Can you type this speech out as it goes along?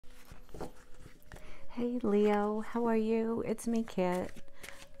Hey Leo, how are you? It's me, Kit.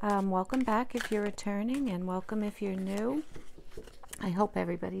 Welcome back if you're returning, and welcome if you're new. I hope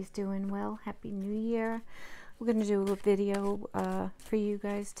everybody's doing well. Happy New Year. We're going to do a video for you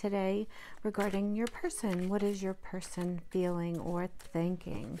guys today regarding your person. What is your person feeling or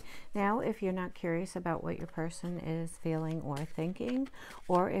thinking? Now, if you're not curious about what your person is feeling or thinking,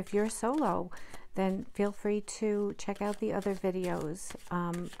 or if you're solo, then feel free to check out the other videos.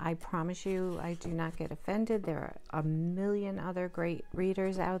 I promise you, I do not get offended. There are a million other great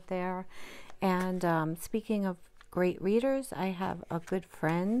readers out there. And speaking of great readers, I have a good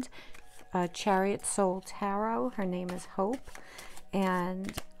friend, Chariot Soul Tarot. Her name is Hope,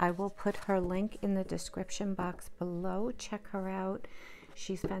 and I will put her link in the description box below. Check her out.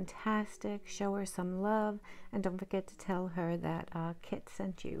 She's fantastic. Show her some love, and don't forget to tell her that Kit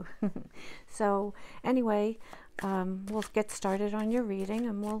sent you. So anyway, we'll get started on your reading,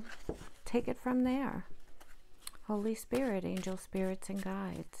 and we'll take it from there. Holy Spirit, angel spirits and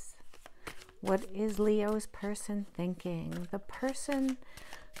guides. What is Leo's person thinking? The person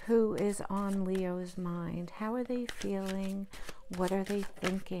who is on Leo's mind. How are they feeling? What are they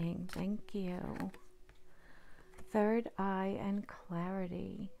thinking? Thank you. Third eye and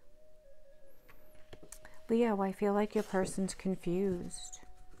clarity. Leo, I feel like your person's confused.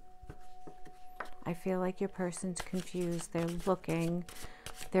 I feel like your person's confused. They're looking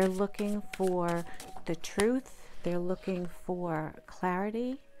for the truth. They're looking for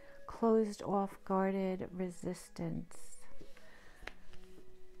clarity. Closed off, guarded, resistance.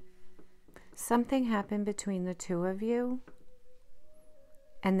 Something happened between the two of you,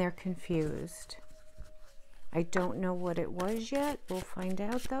 and they're confused. I don't know what it was yet. We'll find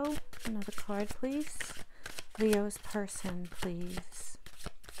out, though. Another card, please. Leo's person, please.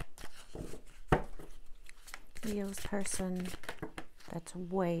 Leo's person. That's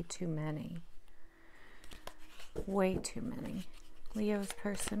way too many. Way too many. Leo's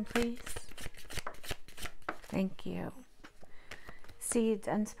person, please. Thank you. Seeds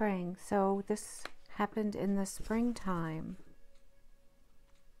and spring. So this happened in the springtime.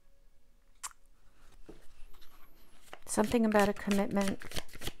 Something about a commitment.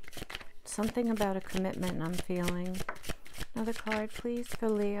 Something about a commitment I'm feeling. Another card, please, for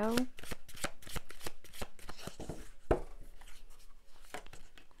Leo.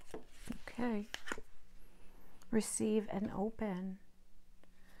 Okay. Receive and open.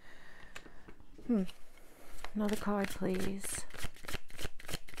 Another card, please.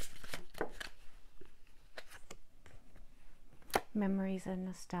 Memories and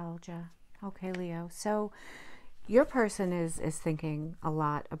nostalgia. Okay, Leo. So your person is thinking a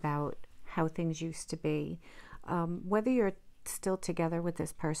lot about how things used to be. Whether you're still together with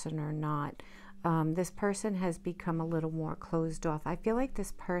this person or not, this person has become a little more closed off. I feel like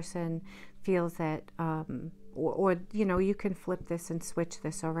this person feels that, or you know, you can flip this and switch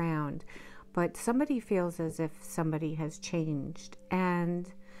this around, but somebody feels as if somebody has changed.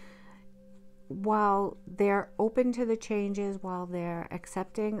 And while they're open to the changes, while they're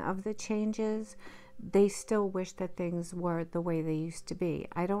accepting of the changes, they still wish that things were the way they used to be.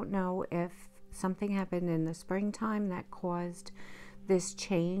 I don't know if something happened in the springtime that caused this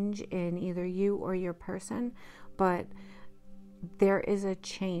change in either you or your person, but there is a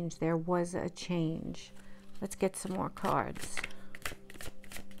change. There was a change. Let's get some more cards.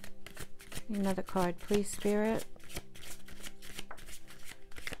 Another card, please, Spirit,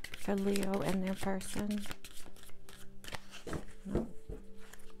 for Leo and their person. No.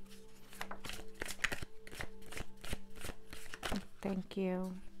 Thank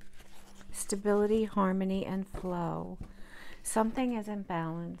you. Stability, harmony, and flow. Something is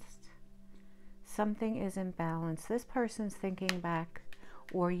imbalanced. Something is imbalanced. This person's thinking back,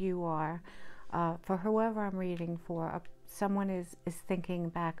 or you are. For whoever I'm reading for, someone is thinking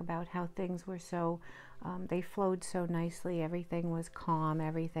back about how things were so, they flowed so nicely. Everything was calm.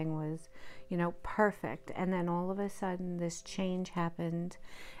 Everything was, you know, perfect. And then all of a sudden this change happened,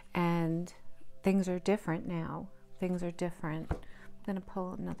 and things are different now. Things are different. I'm going to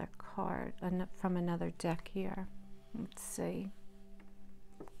pull another card from another deck here. Let's see.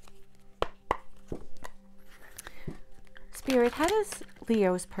 Spirit, how does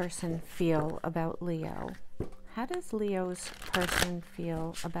Leo's person feel about Leo? How does Leo's person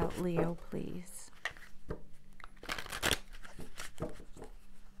feel about Leo, please?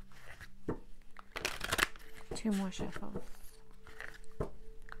 Two more shuffles.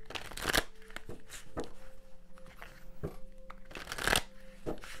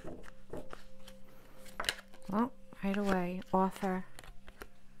 Well, right away, offer.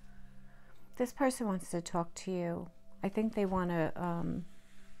 This person wants to talk to you. I think they want to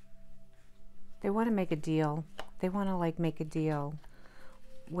They want to make a deal. They want to like make a deal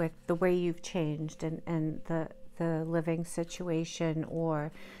with the way you've changed and the living situation,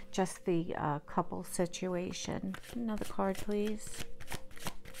 or just the couple situation. Another card, please.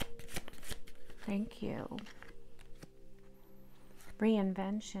 Thank you.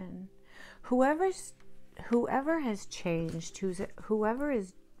 Reinvention. Whoever has changed, whoever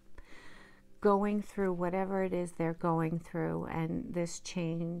is going through whatever it is they're going through, and this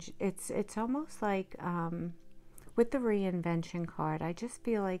change, it's almost like with the reinvention card, I just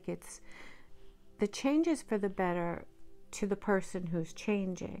feel like it's the change is for the better to the person who's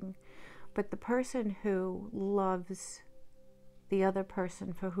changing, but the person who loves the other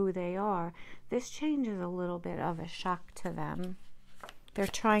person for who they are, this change is a little bit of a shock to them. They're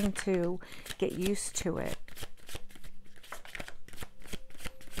trying to get used to it.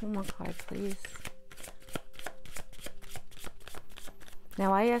 One more card, please.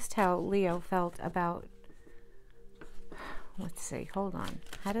 Now, I asked how Leo felt about, let's see, hold on.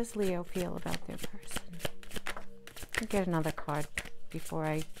 How does Leo feel about their person? I'll get another card before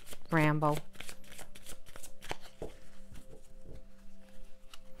I ramble.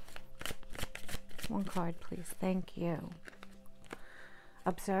 One card, please. Thank you.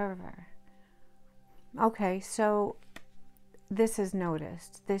 Observer. Okay, so this is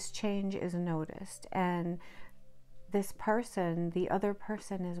noticed. This change is noticed. And this person, the other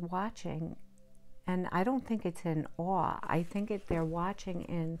person, is watching. And I don't think it's in awe. I think they're watching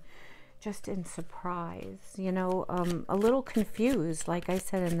in just in surprise. You know, a little confused, like I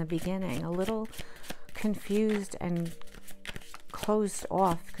said in the beginning. A little confused and closed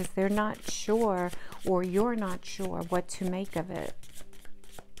off because they're not sure, or you're not sure what to make of it.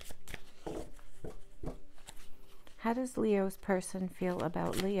 How does Leo's person feel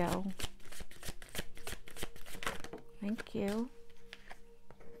about Leo? Thank you.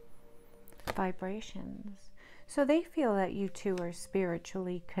 Vibrations. So they feel that you two are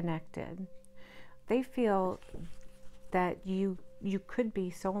spiritually connected. They feel that you could be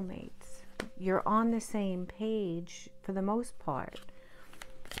soulmates. You're on the same page for the most part.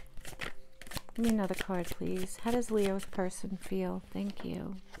 Give me another card, please. How does Leo's person feel? Thank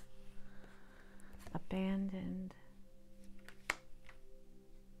you. Abandoned.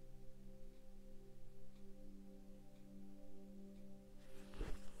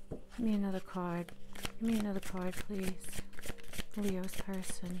 Give me another card. Give me another card, please. Leo's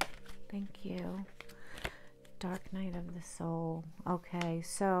person. Thank you. Dark Night of the Soul. Okay,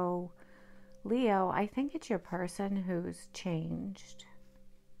 so Leo, I think it's your person who's changed.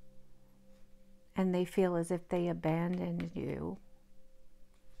 And they feel as if they abandoned you.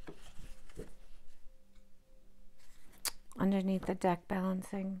 Underneath the deck,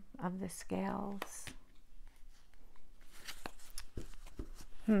 balancing of the scales.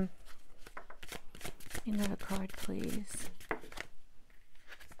 Another card, please.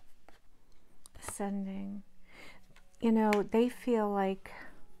 Ascending. You know, they feel like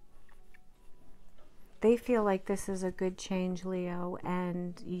this is a good change, Leo,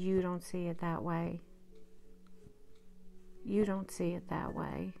 and you don't see it that way. You don't see it that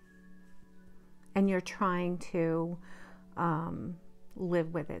way. And you're trying to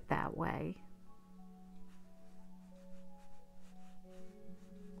live with it that way.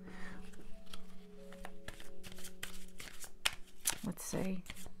 Let's see.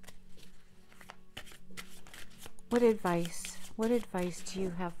 What advice do you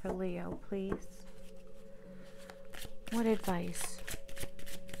have for Leo, please? What advice?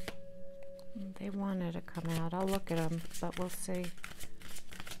 They wanted to come out. I'll look at them, but we'll see.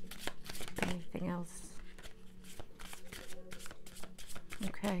 Anything else?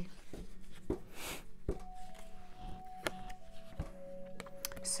 Okay.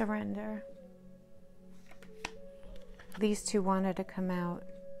 Surrender. These two wanted to come out.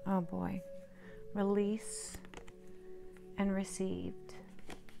 Oh boy. Release and received.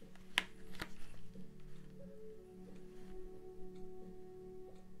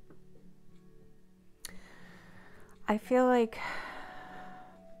 I feel like,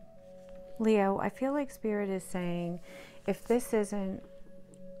 Leo, I feel like Spirit is saying, if this isn't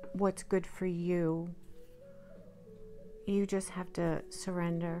what's good for you, you just have to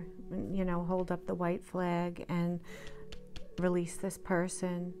surrender, you know, hold up the white flag and release this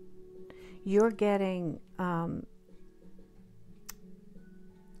person. You're getting, I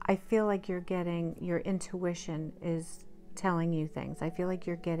feel like you're getting, your intuition is telling you things. I feel like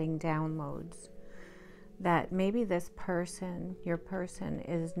you're getting downloads that maybe this person, your person,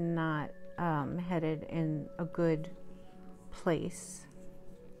 is not headed in a good place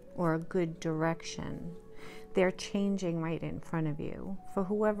or a good direction. they're changing right in front of you for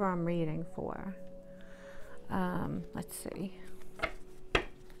whoever I'm reading for. Let's see.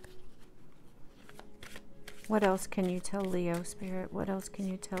 What else can you tell Leo, Spirit? What else can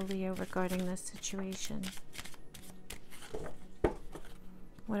you tell Leo regarding this situation?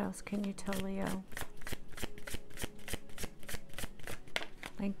 What else can you tell Leo?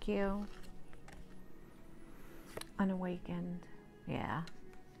 Thank you. Unawakened. Yeah.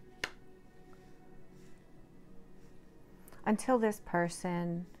 Until this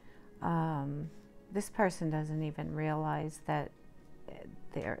person doesn't even realize that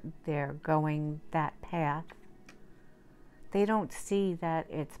they're going that path. They don't see that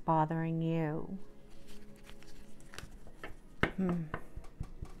it's bothering you. Let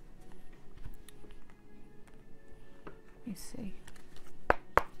me see.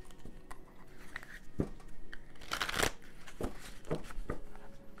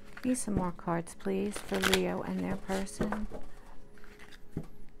 Need some more cards, please, for Leo and their person.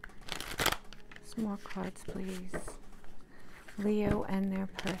 Some more cards, please. Leo and their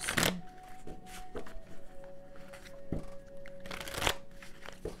person.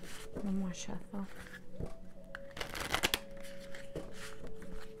 One more shuffle.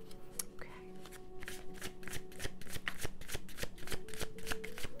 Okay.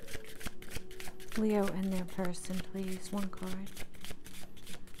 Leo and their person, please. One card.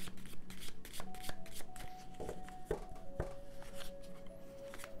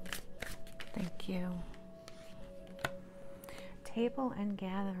 Thank you. Table and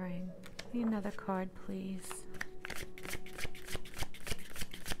gathering. Need another card, please.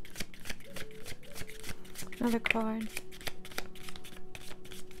 Another card.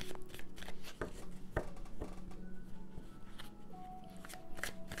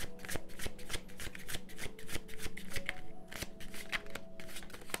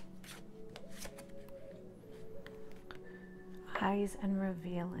 Eyes and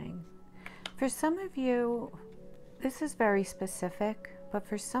revealing. For some of you, this is very specific, but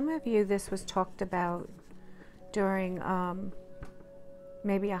for some of you, this was talked about during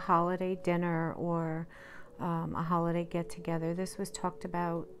maybe a holiday dinner or a holiday get-together. This was talked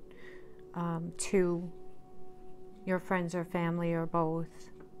about to your friends or family or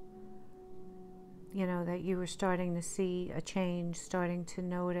both. You know, that you were starting to see a change, starting to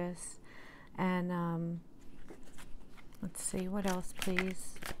notice. And let's see, what else,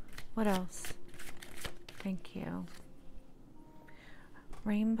 please? What else? Thank you.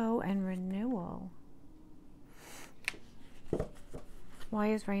 Rainbow and renewal.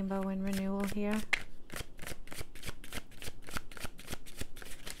 Why is rainbow and renewal here?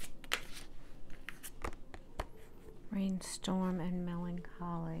 Rainstorm and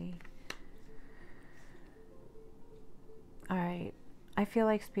melancholy. All right. I feel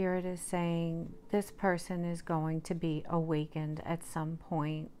like Spirit is saying this person is going to be awakened at some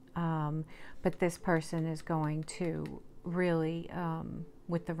point. But this person is going to really,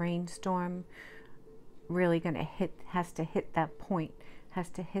 with the rainstorm, really going to has to hit that point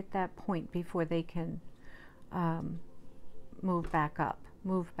before they can move back up.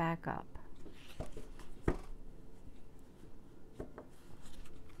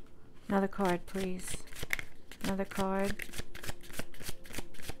 Another card, please. Another card.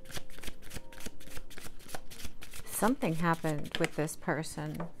 Something happened with this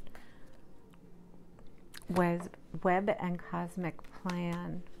person. Web and cosmic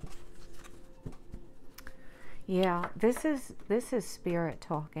plan. Yeah, this is Spirit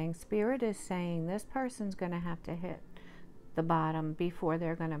talking. Spirit is saying this person's going to have to hit the bottom before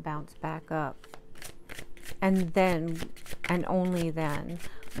they're going to bounce back up. And then, and only then,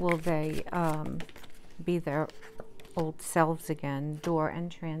 will they be their old selves again. Door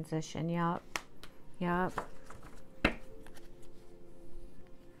and transition. Yup. Yup.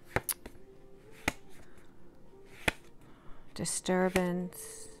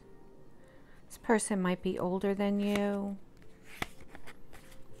 Disturbance. This person might be older than you.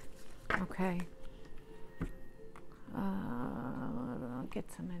 Okay. I'll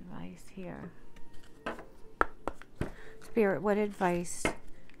get some advice here. Spirit, what advice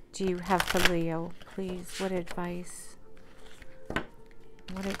do you have for Leo? Please, what advice?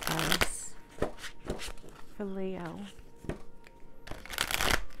 What advice for Leo?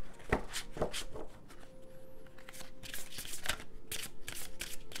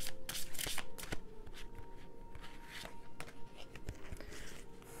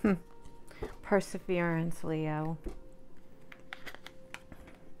 Perseverance, Leo.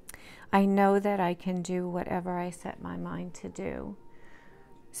 I know that I can do whatever I set my mind to do.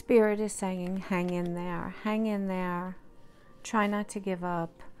 Spirit is saying, hang in there. Hang in there. Try not to give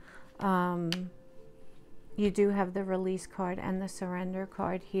up. You You do have the release card and the surrender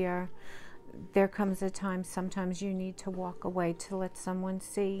card here. There comes a time sometimes you need to walk away to let someone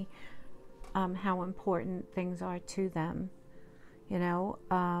see how important things are to them. You know,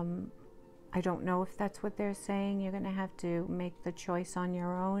 I don't know if that's what they're saying. You're going to have to make the choice on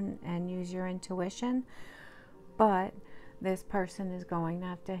your own and use your intuition. But this person is going to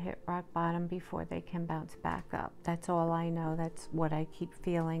have to hit rock bottom before they can bounce back up. That's all I know. That's what I keep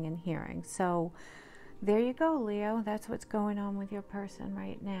feeling and hearing. So there you go, Leo. That's what's going on with your person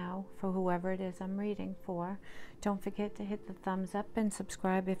right now for whoever it is I'm reading for. Don't forget to hit the thumbs up and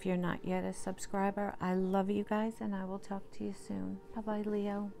subscribe if you're not yet a subscriber. I love you guys, and I will talk to you soon. Bye-bye,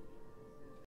 Leo.